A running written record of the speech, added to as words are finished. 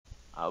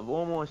I've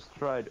almost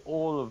tried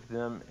all of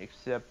them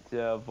except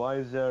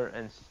Visor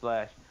and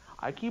Slash.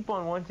 I keep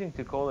on wanting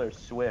to call her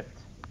Swift.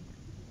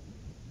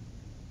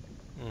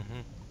 Mm-hmm.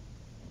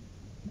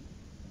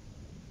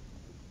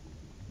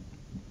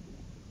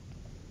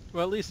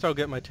 Well, at least I'll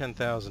get my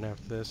 10,000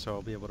 after this, so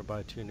I'll be able to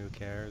buy 2 new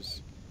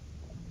cars.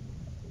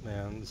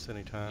 Man, this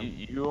anytime.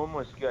 You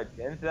almost got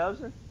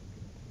 10,000?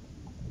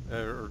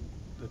 Or,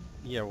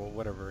 yeah, well,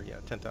 whatever. Yeah,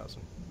 10,000.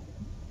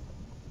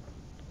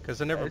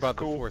 Because I never That's bought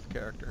the cool. 4th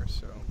character,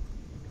 so.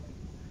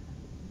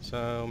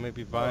 So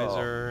maybe Oh,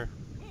 Visor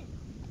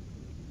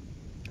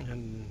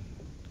and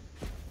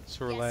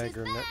Sorlag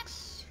are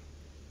next.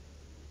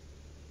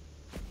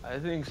 I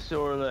think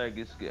Sorlag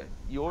is good.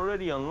 You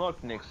already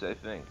unlocked Nyx, I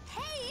think.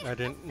 Hey, I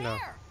didn't know.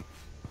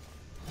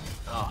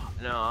 Oh,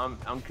 no,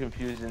 I'm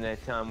confused in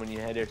that time when you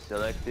had her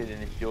selected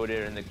and it showed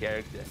her in the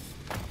character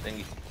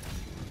thingy.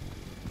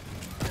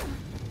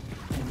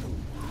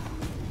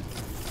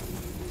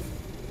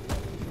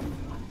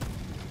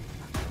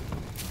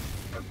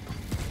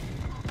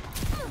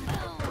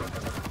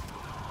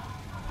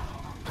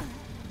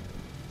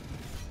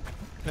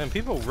 Man,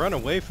 people run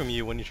away from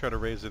you when you try to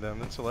razor them.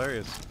 That's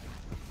hilarious.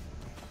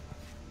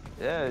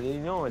 Yeah, they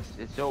know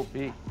it's OP.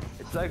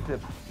 It's like the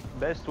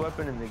best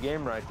weapon in the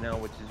game right now,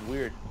 which is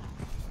weird.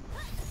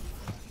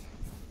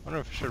 I wonder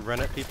if I should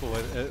run at people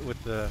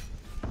with the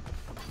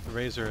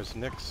razor as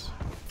Nyx.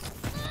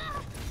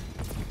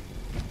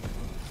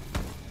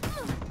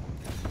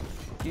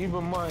 Keep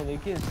in mind, they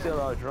can still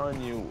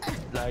outrun you.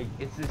 Like,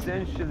 it's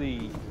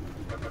essentially,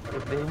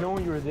 if they know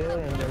you're there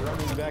and they're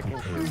running back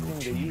and shooting,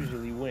 they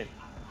usually win.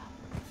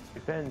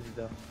 Depends,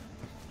 though.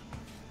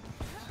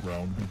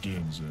 Round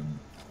begins in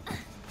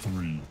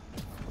 3,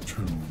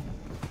 2,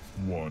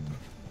 1,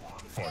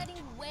 fight.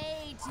 Getting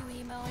way too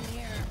emo in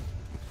here.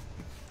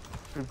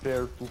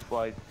 Prepare to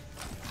fight.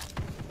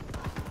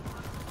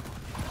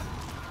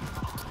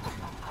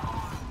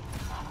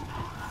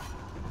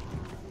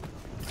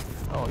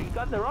 Oh, he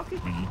got the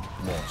rocket? Lead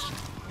lost.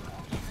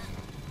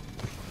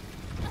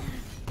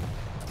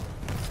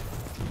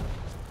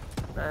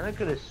 Man, I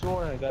could have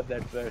sworn I got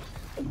that first.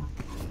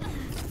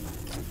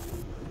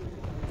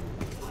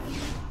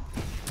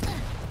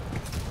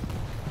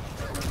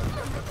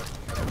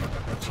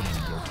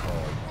 Teams are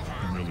tied.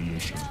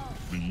 Humiliation.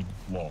 Lead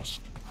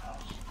lost.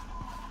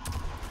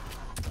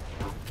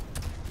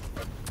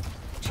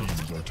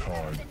 Teams are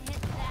tied. Doesn't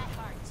hit that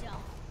hard, Joe.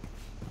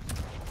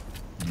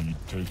 Lead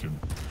taken.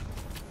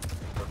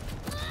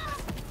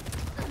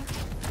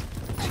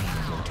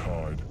 Teams are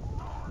tied.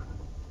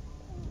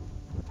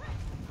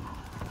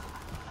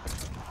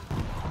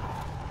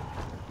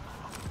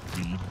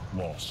 Lead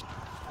lost.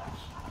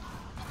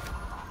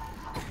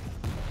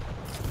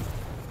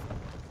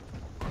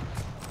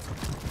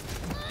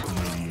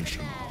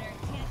 Humiliation. Matter.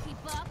 Can't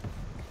keep up.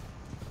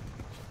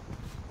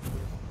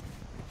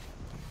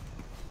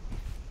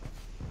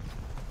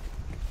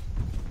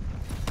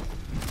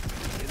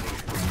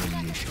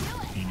 Humiliation.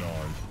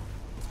 Denied.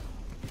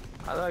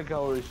 I like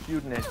how we're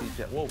shooting at each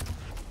other. Whoa.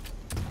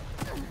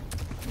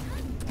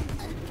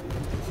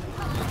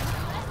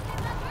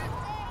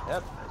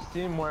 Yep, it's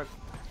teamwork.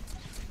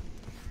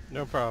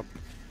 No problem.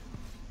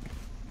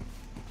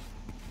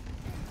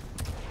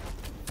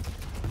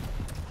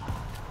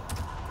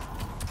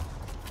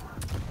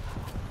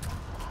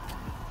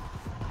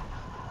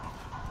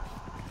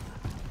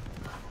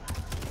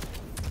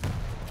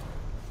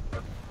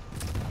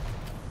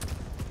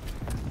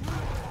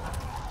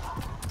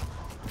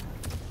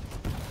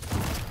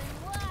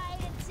 Wide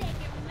and take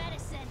your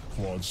medicine.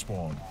 Quad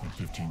spawn in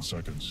 15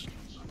 seconds.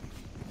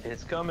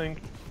 It's coming.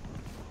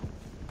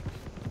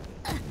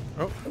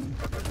 Oh,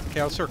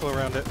 okay, I'll circle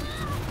around it.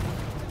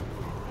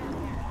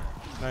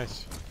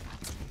 Nice.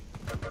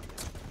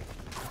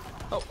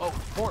 Oh,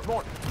 more.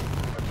 Quad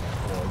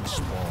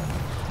spawn.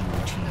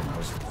 Your team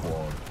has the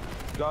quad.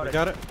 Got We it.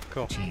 got it?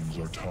 Cool. Teams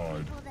are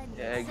tied.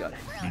 Yeah, I got it.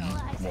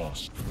 Lead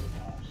lost.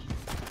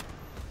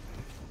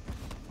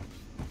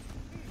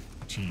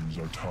 Teams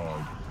are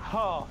tied.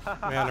 Oh,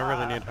 Man, I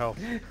really need help.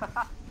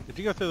 Did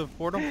you go through the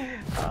portal? Lead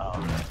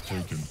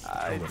taken.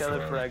 I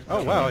telefragged.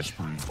 Oh, wow.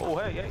 Spree. Oh,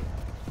 hey.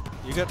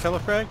 You got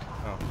telefragged?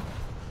 Oh.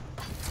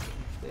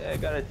 Yeah, I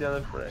got a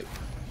telefrag.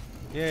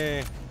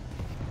 Yay.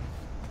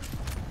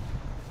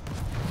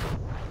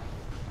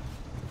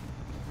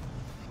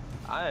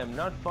 I am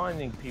not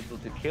finding people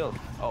to kill.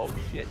 Oh,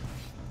 shit.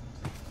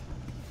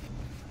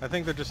 I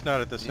think they're just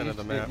not at this end of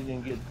the map.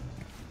 Didn't get...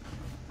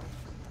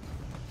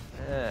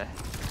 Eh.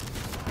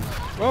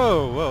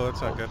 Whoa, whoa,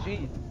 that's not Oh, good.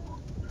 jeez.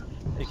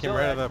 He came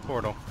right out of that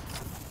portal.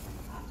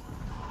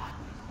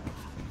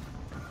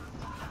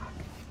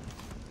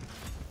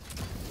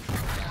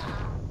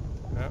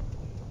 Yep.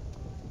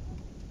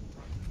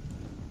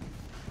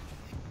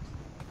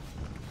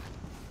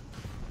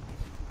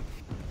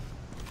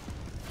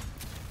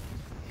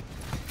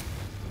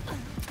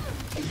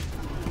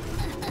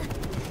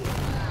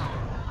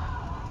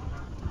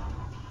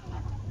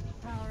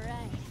 All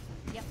right.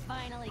 You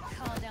finally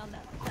call down the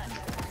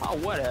thunder. Oh,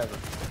 whatever.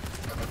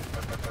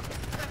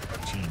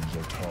 Teams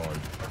are tied.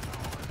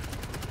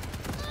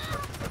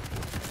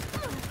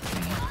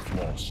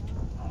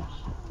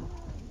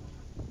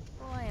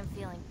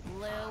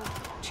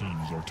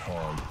 teams are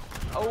tied.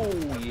 Oh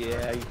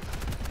yeah.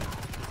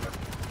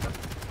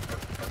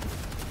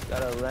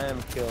 Got a ram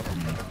kill.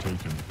 Lead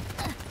taken.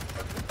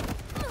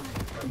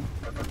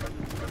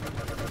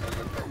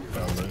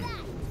 LA.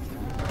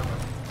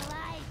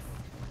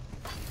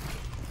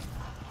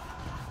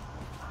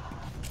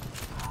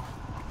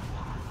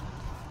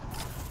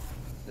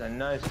 A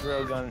nice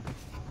railgun.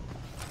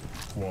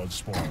 Quad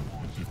spawn.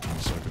 15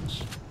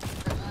 seconds.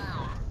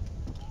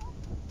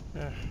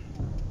 Are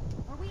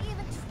we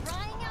even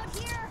trying out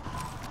here?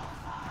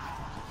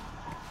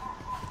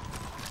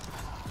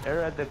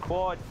 They're at the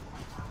quad.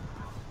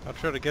 I'll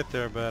try to get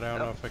there, but I don't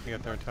know if I can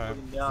get there in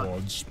time.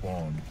 Quad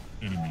spawn.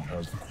 Enemy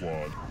has the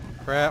quad.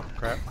 Crap,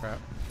 crap, crap.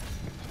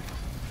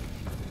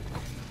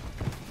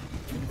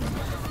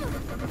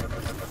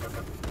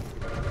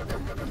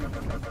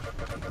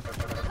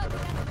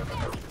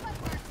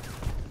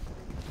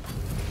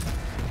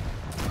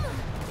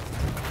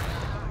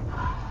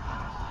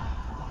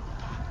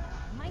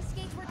 My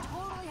skates were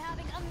totally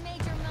having a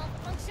major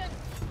malfunction.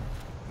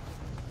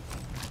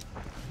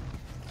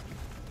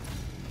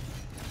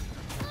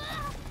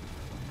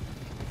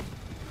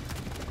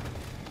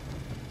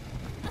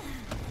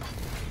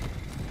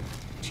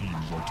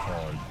 Teams are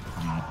tied.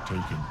 Lead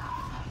taken.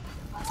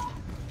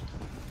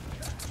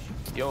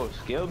 Yo,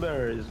 skill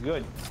bearer is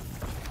good.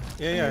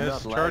 Yeah, You're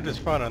his not charge lagging. is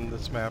fun on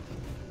this map,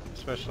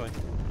 especially.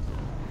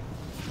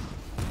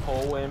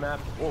 Hallway map.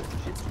 Oh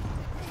shit.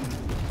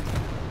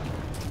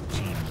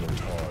 Teams are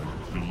tied.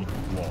 Lead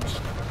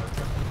lost.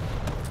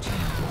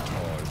 Teams are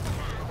tied.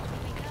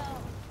 Here we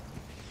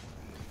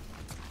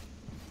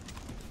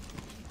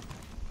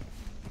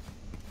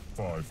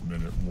go.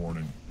 5-minute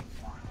warning.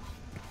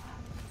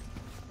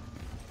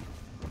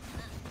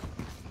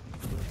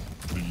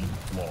 Lead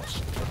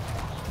lost.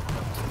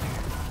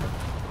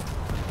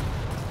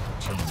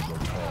 Teams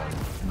are tied.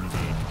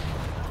 Revenge.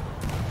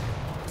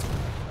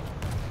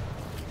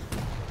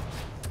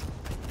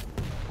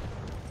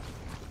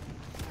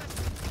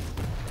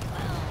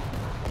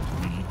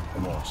 Lead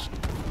lost.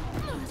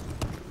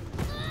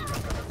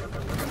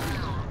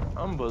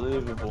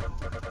 Unbelievable.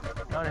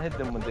 Trying to hit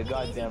them with the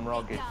goddamn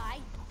rocket. Die.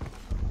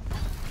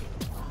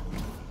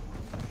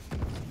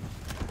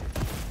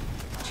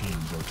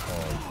 Teams are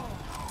tied.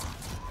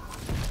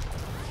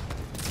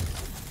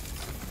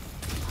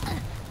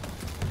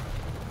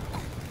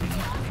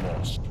 Lead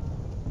lost.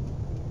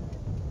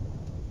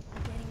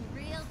 I'm getting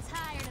real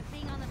tired of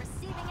being on the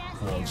receiving end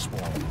Quad here.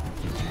 spawn.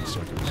 15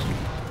 seconds.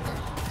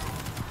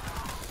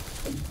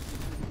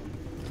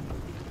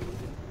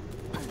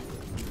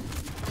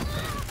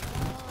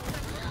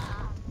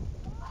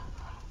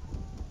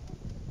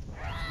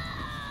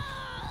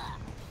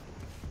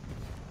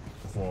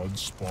 Quad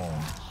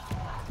spawn.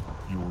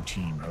 Your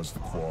team has the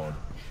quad.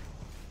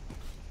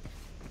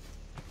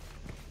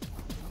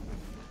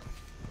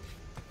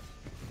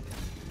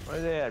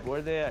 Where they at?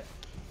 Where they at?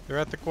 They're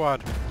at the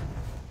quad.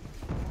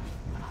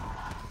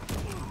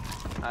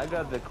 I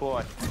got the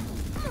quad.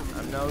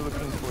 I'm now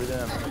looking for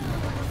them.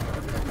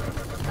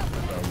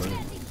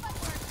 LA.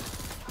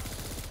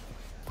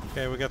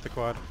 Okay, we got the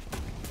quad.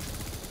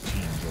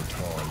 Teams are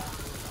tied.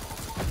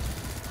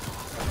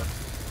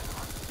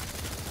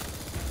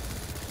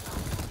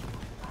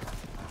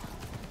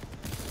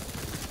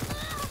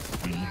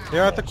 Lead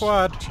They're at the lost.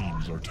 quad.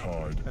 Teams are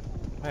tied.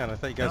 Man, I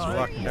thought you guys No, were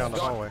walking down the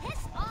gone. hallway. Piss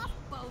off,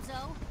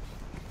 bozo.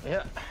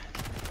 Yeah.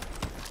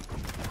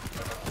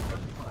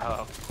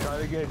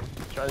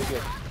 Try to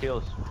get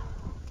kills.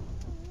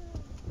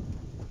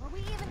 Are we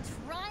even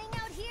trying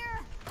out here?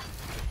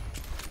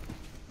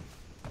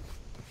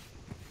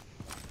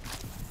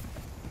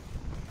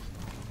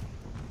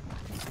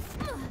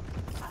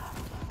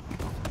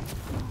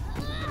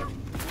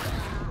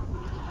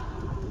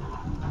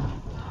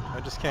 I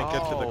just can't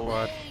get to the Oh.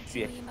 quad. Way too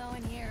Yeah. emo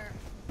in here.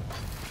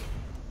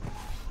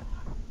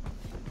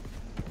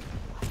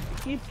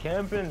 Keep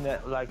camping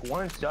that like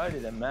one side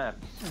of the map.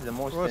 This is the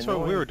most Well, that's what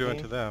we annoying were doing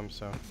thing. to them,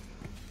 so.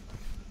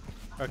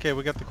 Okay,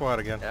 we got the quad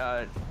again.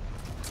 That's that, kiddos.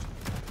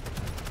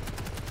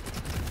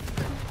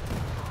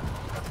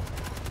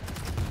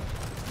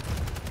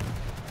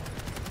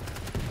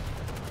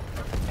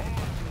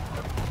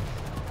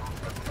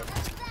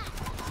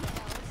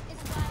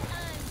 It's why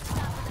I'm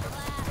top of the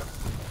class.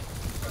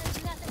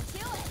 There's nothing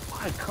to it.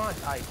 Why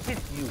can't I hit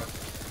you?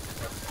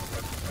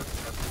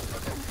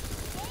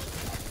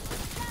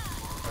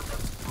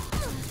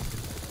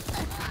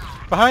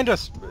 Behind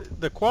us!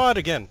 The quad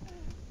again!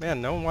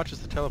 Man, no one watches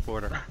the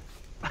teleporter.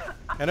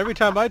 And every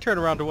time I turn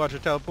around to watch a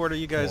teleporter,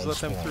 you guys Quad let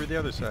them spawn. through the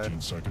other side.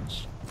 15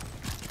 seconds.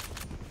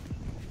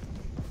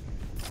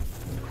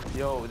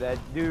 Yo, that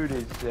dude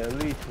is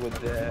elite with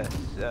the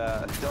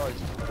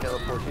dodge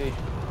teleportation.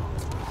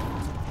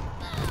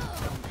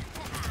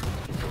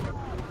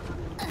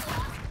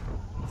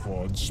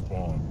 Quad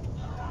spawn.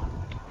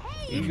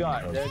 You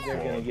got. They're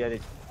gonna quad. get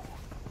it.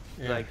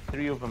 Yeah. Like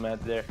 3 of them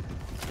out there.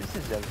 This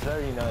is a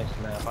very nice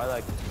map. I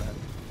like this map.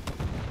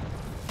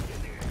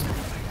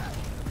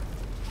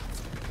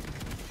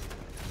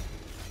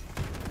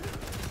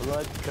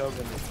 Blood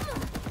Covenant.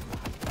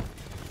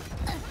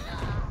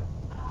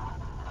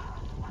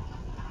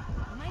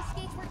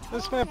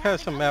 This map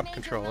has some map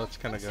control. That's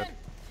kind of good.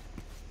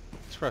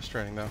 It's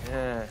frustrating though.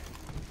 Yeah.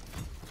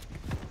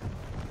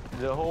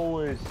 The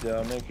hallways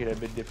make it a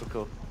bit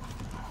difficult.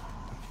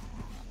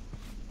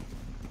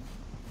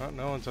 Oh,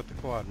 no one's at the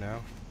quad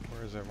now.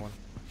 Where is everyone?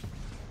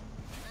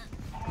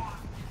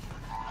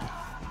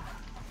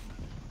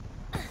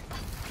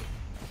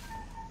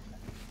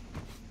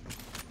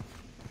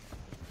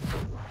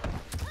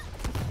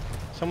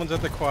 Someone's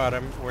at the quad.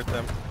 I'm with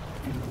them.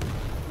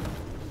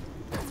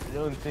 I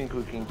don't think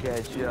we can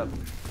catch up.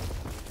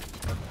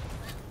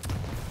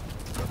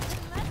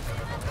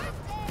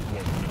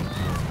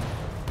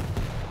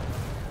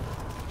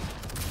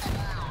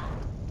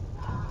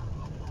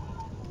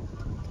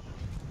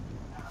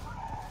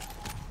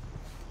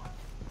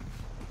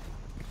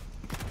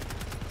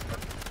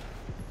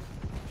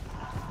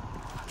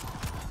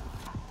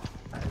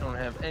 I don't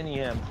have any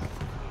ammo.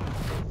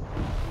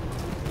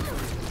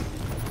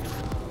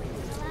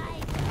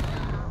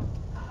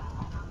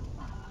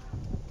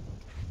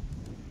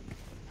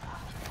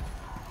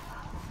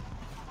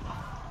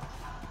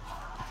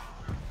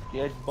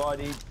 Get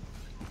bodied.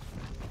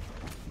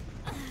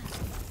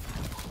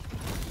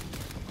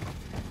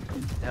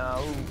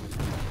 Now,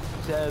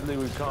 sadly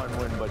we can't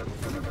win, but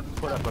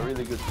put up a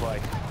really good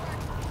fight.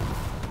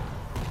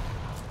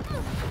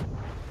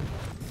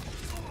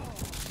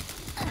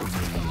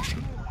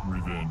 Humiliation.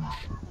 Revenge.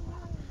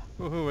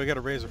 Woohoo, I got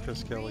a razor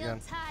fist kill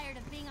again. Tired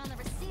of being on the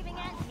receiving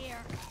end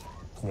here.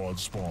 Quad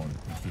spawn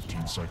in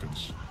 15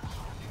 seconds.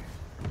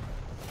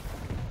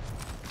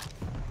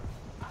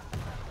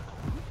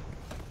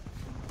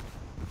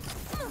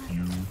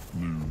 You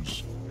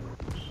lose.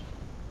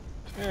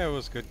 Yeah, it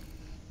was good.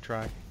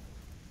 Try.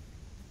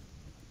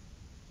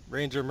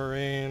 Ranger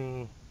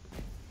Marine.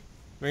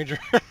 Ranger.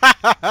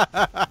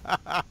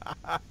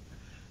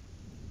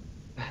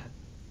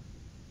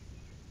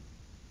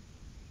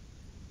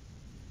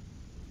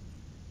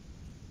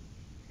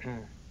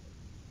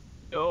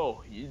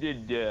 Oh, you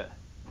did,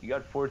 you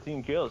got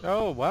 14 kills.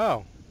 Oh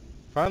wow!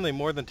 Finally,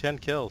 more than 10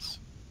 kills.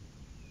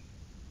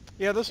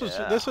 Yeah, this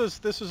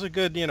was a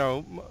good, you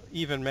know,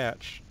 even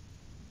match.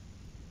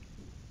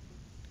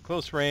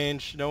 Close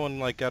range. No one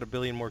like got a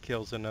billion more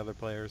kills than other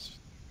players.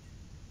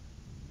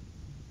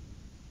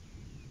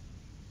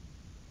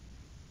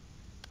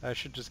 I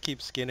should just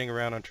keep skinning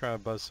around and trying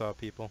to buzzsaw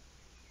people.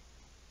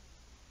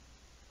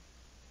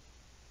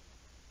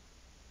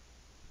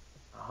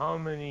 How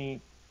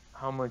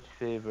much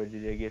favor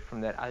did I get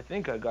from that? I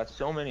think I got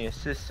so many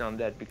assists on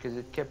that because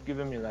it kept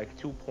giving me like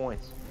 2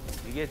 points.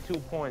 You get 2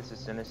 points,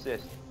 it's an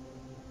assist.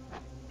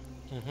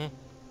 Mm-hmm.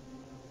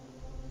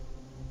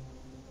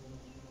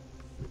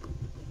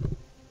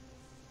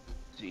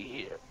 See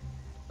here,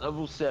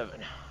 level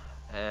 7,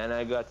 and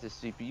I got the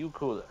CPU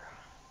cooler.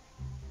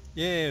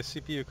 Yeah,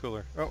 CPU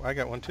cooler. Oh, I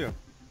got one too.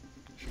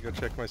 Should go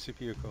check my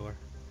CPU cooler.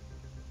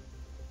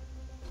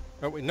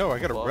 Oh wait, no, I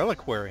got a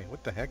reliquary.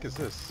 What the heck is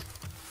this?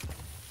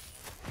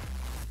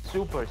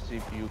 Super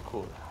CPU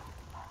cooler.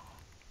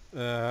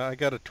 I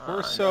got a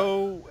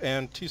torso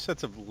and 2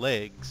 sets of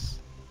legs.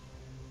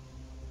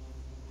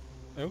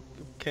 Oh,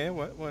 okay,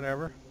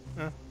 whatever.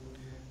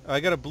 I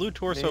got a blue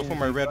torso for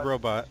my red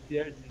robot.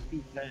 I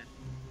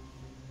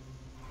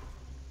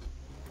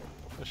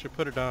should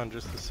put it on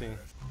just to see.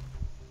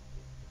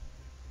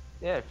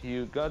 Yeah, if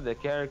you got the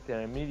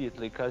character,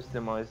 immediately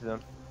customize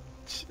them.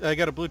 I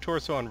got a blue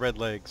torso and red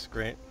legs.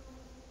 Great.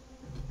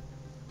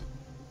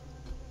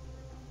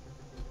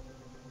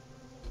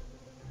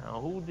 Now,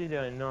 who did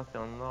I not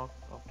unlock?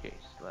 Okay,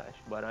 slash.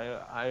 But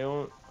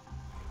I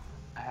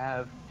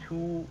have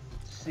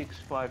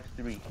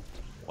 2653.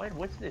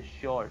 What's this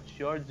shard?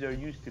 Shards are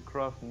used to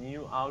craft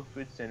new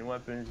outfits and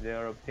weapons. They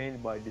are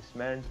obtained by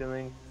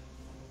dismantling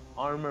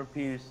armor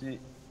pieces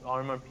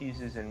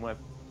and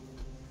weapons.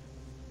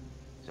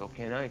 So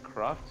can I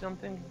craft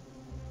something?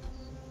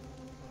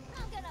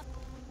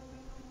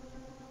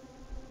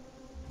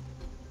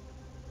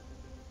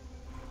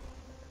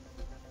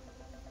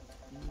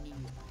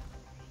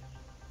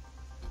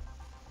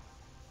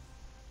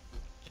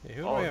 Okay,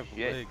 who do I have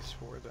legs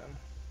for then?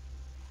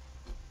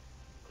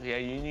 Yeah,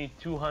 you need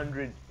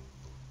 200.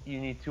 You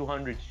need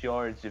 200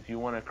 shards if you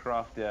want to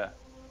craft a.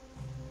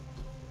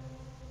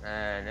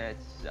 And that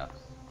sucks.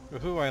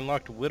 Who I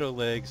unlocked widow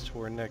legs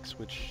for next,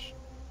 which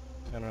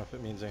I don't know if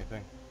it means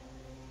anything.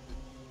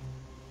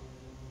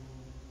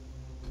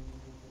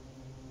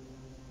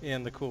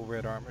 And the cool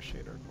red armor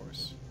shader, of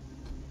course.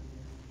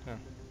 Huh.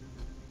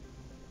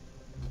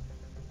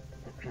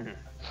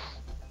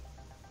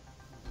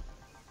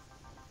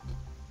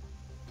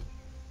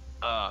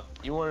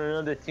 You want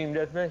another team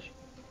deathmatch?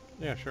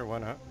 Yeah, sure, why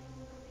not?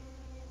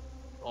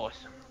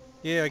 Awesome.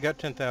 Yeah, I got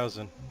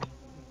 10,000.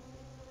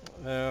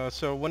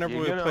 So whenever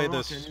we play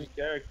this,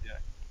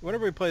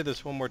 whenever we play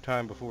this one more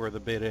time before the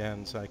beta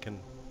ends, I can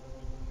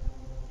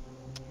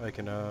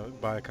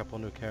buy a couple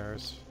new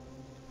cars.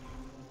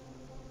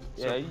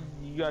 Yeah,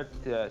 you got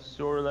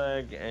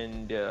Sorlag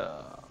and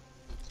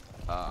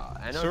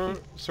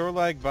Anarchy.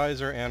 Sorlag,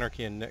 Visor,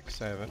 Anarchy, and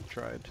Nyx I haven't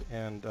tried,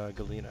 and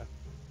Galena.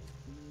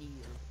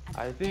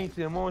 I think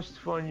the most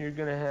fun you're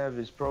gonna have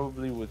is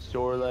probably with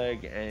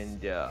Sorlag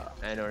and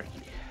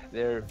Anarchy.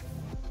 They're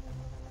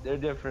they're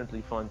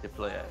definitely fun to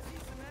play at.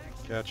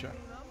 Gotcha.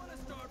 I'm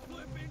gonna start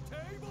flipping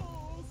tables.